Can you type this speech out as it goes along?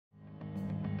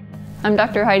I'm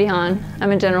Dr. Heidi Haun. I'm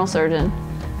a general surgeon.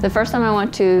 The first time I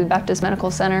went to the Baptist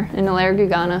Medical Center in Nalerigu,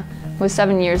 Ghana was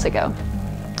 7 years ago.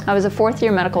 I was a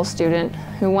fourth-year medical student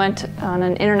who went on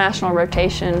an international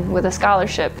rotation with a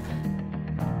scholarship.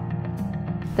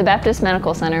 The Baptist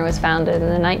Medical Center was founded in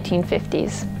the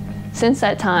 1950s. Since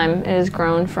that time, it has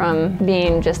grown from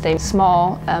being just a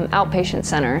small outpatient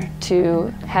center to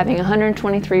having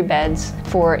 123 beds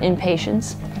for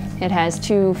inpatients. It has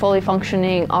 2 fully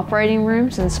functioning operating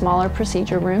rooms and smaller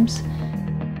procedure rooms.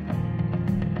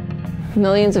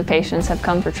 Millions of patients have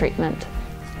come for treatment.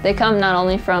 They come not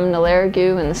only from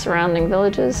Nalerigu and the surrounding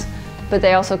villages, but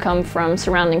they also come from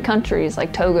surrounding countries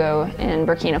like Togo and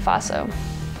Burkina Faso.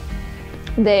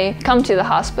 They come to the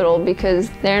hospital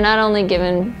because they're not only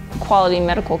given quality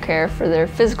medical care for their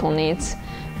physical needs,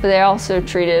 but they're also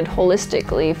treated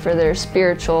holistically for their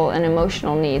spiritual and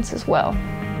emotional needs as well.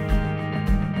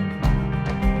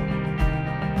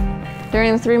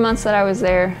 During the 3 months that I was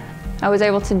there, I was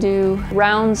able to do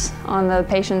rounds on the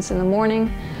patients in the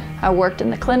morning. I worked in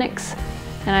the clinics,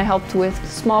 and I helped with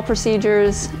small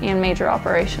procedures and major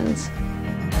operations.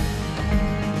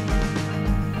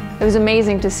 It was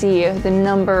amazing to see the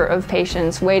number of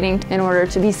patients waiting in order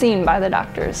to be seen by the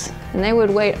doctors. And they would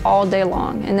wait all day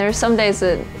long. And there are some days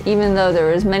that even though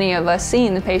there was many of us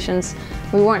seeing the patients,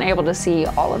 we weren't able to see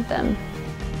all of them.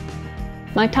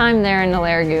 My time there in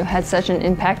Nalerigu had such an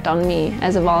impact on me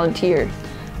as a volunteer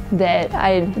that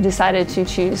I decided to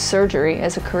choose surgery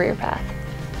as a career path.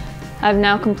 I've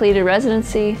now completed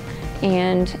residency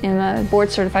and am a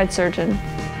board-certified surgeon.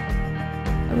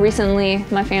 Recently,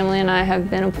 my family and I have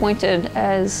been appointed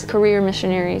as career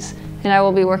missionaries, and I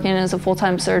will be working as a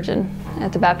full-time surgeon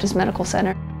at the Baptist Medical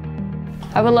Center.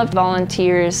 I would love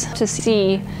volunteers to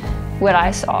see what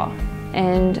I saw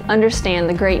and understand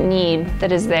the great need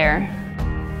that is there.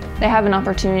 They have an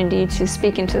opportunity to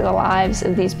speak into the lives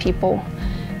of these people,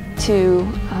 to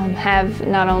have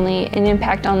not only an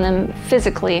impact on them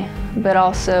physically, but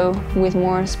also with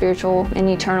more spiritual and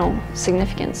eternal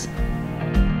significance.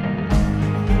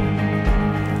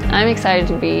 I'm excited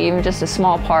to be even just a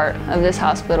small part of this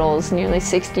hospital's nearly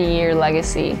 60-year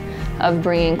legacy of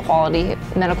bringing quality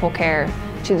medical care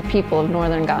to the people of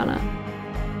northern Ghana.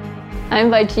 I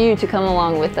invite you to come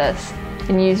along with us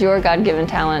and use your God-given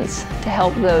talents to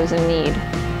help those in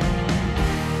need.